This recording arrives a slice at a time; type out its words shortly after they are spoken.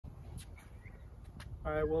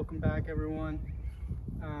All right, welcome back everyone.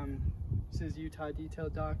 This is Utah Detail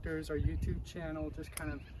Doctors, our YouTube channel, just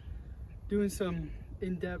kind of doing some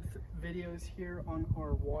in-depth videos here on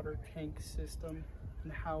our water tank system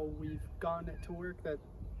and how we've gotten it to work the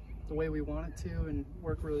way we want it to and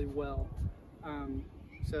work really well.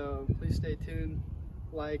 So please stay tuned,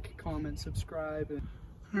 like, comment, subscribe.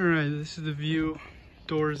 All right, this is the view.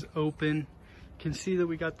 Doors open. You can see that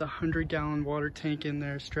we got the 100-gallon water tank in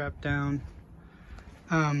there strapped down.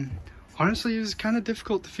 Honestly, it was kind of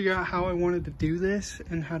difficult to figure out how I wanted to do this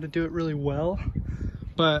and how to do it really well,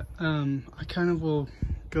 but I kind of will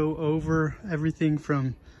go over everything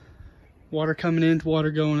from water coming in to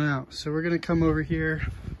water going out. So we're gonna come over here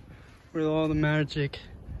where all the magic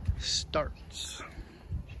starts.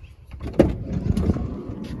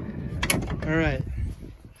 All right,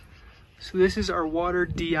 so this is our water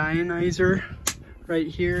deionizer. Right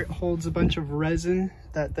here, it holds a bunch of resin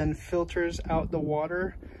that then filters out the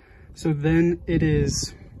water. So then it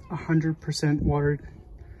is 100% water,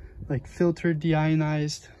 like filtered,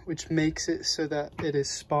 deionized, which makes it so that it is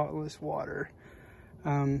spotless water.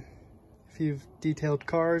 If you've detailed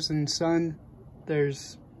cars in sun,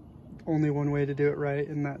 there's only one way to do it right,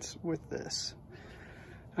 and that's with this.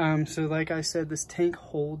 So like I said, this tank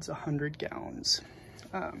holds 100 gallons.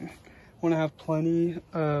 Want to have plenty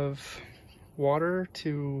of water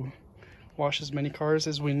to wash as many cars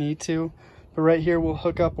as we need to. But right here we'll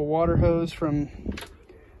hook up a water hose from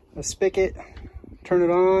a spigot, turn it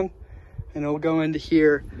on, and it'll go into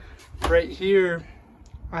here. Right here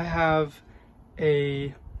I have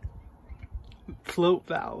a float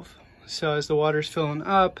valve. So as the water's filling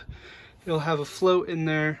up, it'll have a float in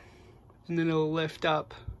there and then it'll lift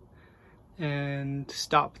up and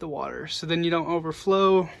stop the water. So then you don't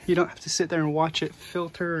overflow. You don't have to sit there and watch it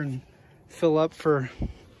filter and fill up for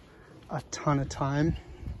a ton of time.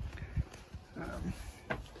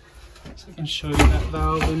 So I can show you that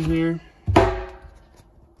valve in here. I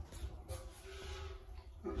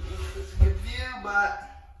don't know if it's a good view, but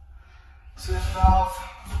so this valve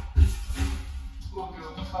will go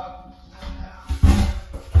up and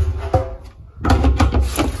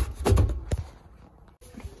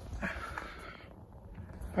down.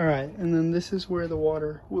 All right, and then this is where the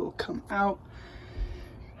water will come out.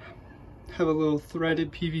 Have a little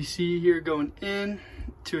threaded PVC here going in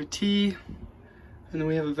to a T, and then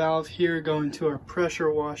we have a valve here going to our pressure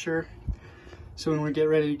washer. So when we get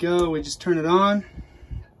ready to go, we just turn it on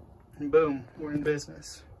and boom, we're in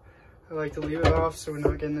business. I like to leave it off so we're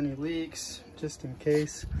not getting any leaks, just in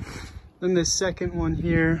case. Then this second one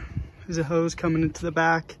here is a hose coming into the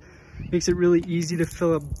back. Makes it really easy to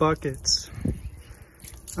fill up buckets.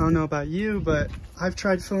 I don't know about you, but I've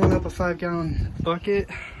tried filling up a 5-gallon bucket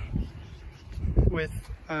with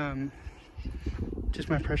just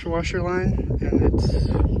my pressure washer line, and it's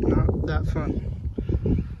not that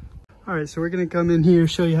fun. All right, so we're gonna come in here,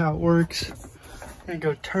 show you how it works. I'm gonna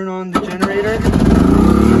go turn on the generator.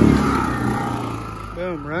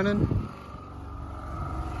 Boom, running.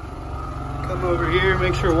 Come over here,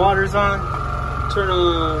 make sure water's on. Turn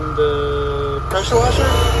on the pressure washer.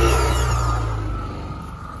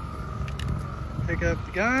 Pick up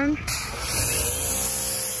the gun.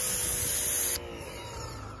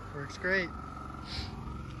 Works great.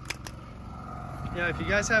 Yeah, if you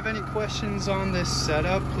guys have any questions on this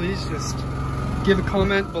setup, please just give a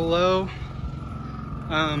comment below.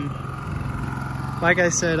 Like I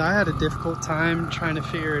said, I had a difficult time trying to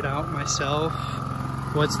figure it out myself.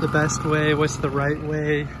 What's the best way? What's the right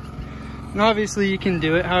way? And obviously you can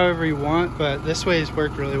do it however you want, but this way has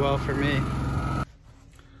worked really well for me.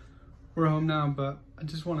 We're home now, but I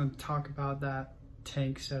just want to talk about that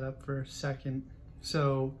tank setup for a second.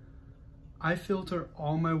 So I filter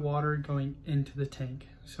all my water going into the tank.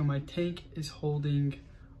 So my tank is holding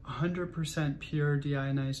 100% pure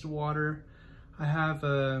deionized water. I have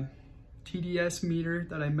a TDS meter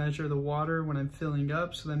that I measure the water when I'm filling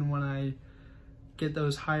up. So then when I get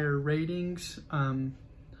those higher ratings,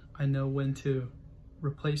 I know when to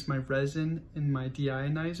replace my resin in my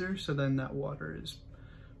deionizer. So then that water is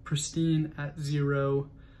pristine at 0,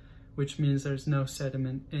 which means there's no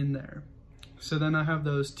sediment in there. So then I have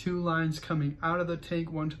those 2 lines coming out of the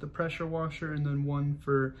tank, one to the pressure washer and then one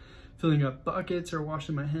for filling up buckets or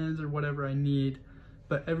washing my hands or whatever I need.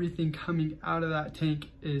 But everything coming out of that tank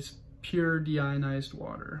is pure deionized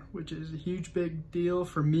water, which is a huge big deal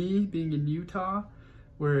for me being in Utah,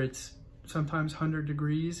 where it's sometimes 100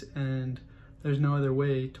 degrees and there's no other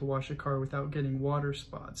way to wash a car without getting water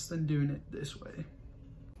spots than doing it this way.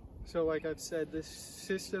 So like I've said, this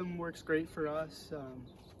system works great for us.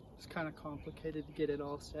 It's kind of complicated to get it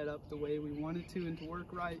all set up the way we wanted to and to work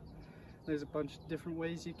right. There's a bunch of different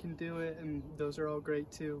ways you can do it, and those are all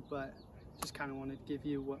great too, but just kind of wanted to give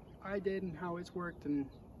you what I did and how it's worked. And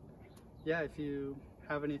yeah, if you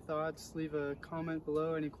have any thoughts, leave a comment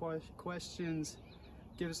below. Any questions,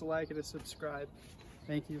 give us a like and a subscribe.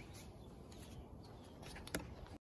 Thank you.